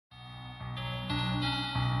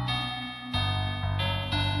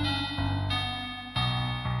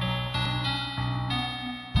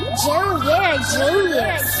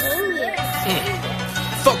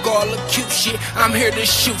Fuck all the cute shit, I'm here to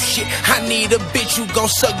shoot shit. I need a bitch who gon'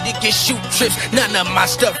 suck dick and shoot trips. None of my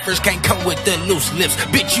stuffers can't come with the loose lips.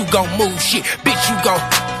 Bitch, you gon' move shit. Bitch, you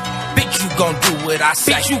gon' do what I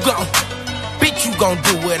say. Bitch, you gon'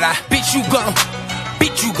 do what I. Bitch, you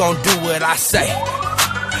gon' do what I say.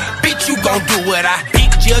 Bitch, you gon' do what I.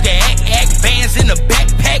 Big jug of act, bands in the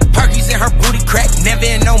backpack, perkies in her booty crack. Never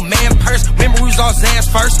in no man purse. Remember we was all Zans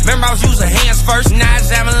first. Remember I was using hands first. Now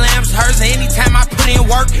it's having lambs hers. Anytime I put in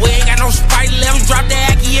work, we ain't got no sprite levels. Drop the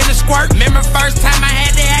Aki in the squirt. Remember first time I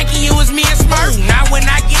had the Aki, it was me and Smurf. Now when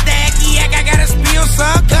I get the Aki, I gotta spill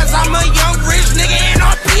some, cause I'm a young rich nigga and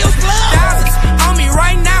all pills blood. Thousands on me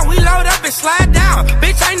right now, we load up and slide down.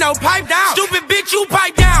 Bitch, ain't no pipe down. Stupid bitch, you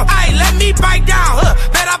pipe down. Ayy, let me bite down.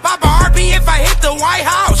 Bet I pop a RP if I hit the White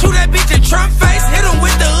House. Shoot that bitch in Trump face, hit him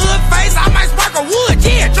with the hood face. I might spark a wood,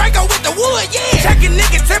 yeah. Draco with the wood, yeah. Checking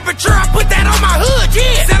nigga temperature, I put that on my hood,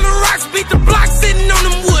 yeah. Selling rocks, beat the block, sitting on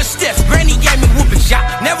them wood steps. Granny gave me whooping shot,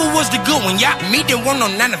 never was the good one, y'all. Me didn't want no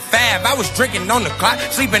 9 to 5. I was drinking on the clock,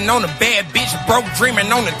 sleeping on a bad bitch, broke,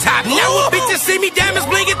 dreaming on the top. Now bitches see me diamonds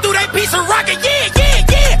blinking through that piece of rocket, yeah,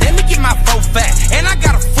 yeah, yeah. Let me get my 4-5, and I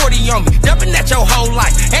got a 40 on me, dumping at your whole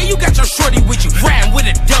life. And you got your shorty with you, riding with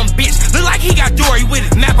a dumb bitch. Look like he got Dory with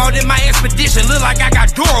it. Map out in my expedition, look like I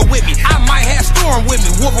got Dora with me. I might have Storm with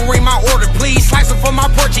me. Wolverine my order, please. Slice it for my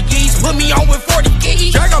Portuguese. Put me on with 40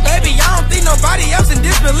 keys. Draco, baby, I don't think nobody else in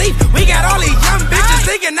disbelief. We got all these young bitches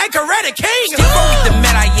thinking they Karate King. Still go with the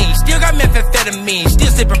medallion. Still got methamphetamine. Still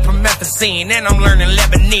sipping promethazine. And I'm learning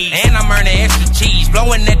Lebanese. And I'm earning extra cheese.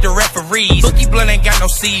 Blowing at the referees. Bookie blunt ain't got no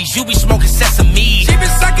seeds. You be smoking sesame. She been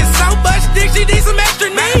sucking so much dick, she needs some extra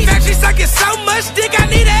knees. In fact, she sucking so much dick, I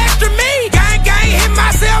need an extra me. Gang, gang, hit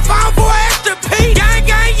my cell phone for an extra P. Gang,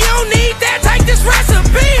 gang, you don't need that, take this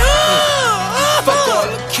recipe. Fuck all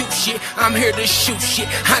the cute shit, I'm here to shoot shit.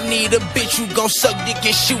 I need a bitch who gon' suck dick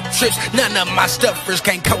and shoot trips. None of my stuffers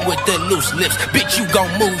can't come with the loose lips. Bitch, you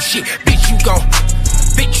gon' move shit. Bitch, you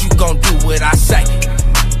gon' do what I say.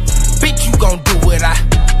 Bitch, you gon' do what I.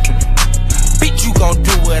 Bitch, you gon'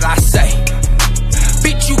 do what I say.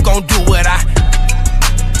 Bitch, you gon' do what I.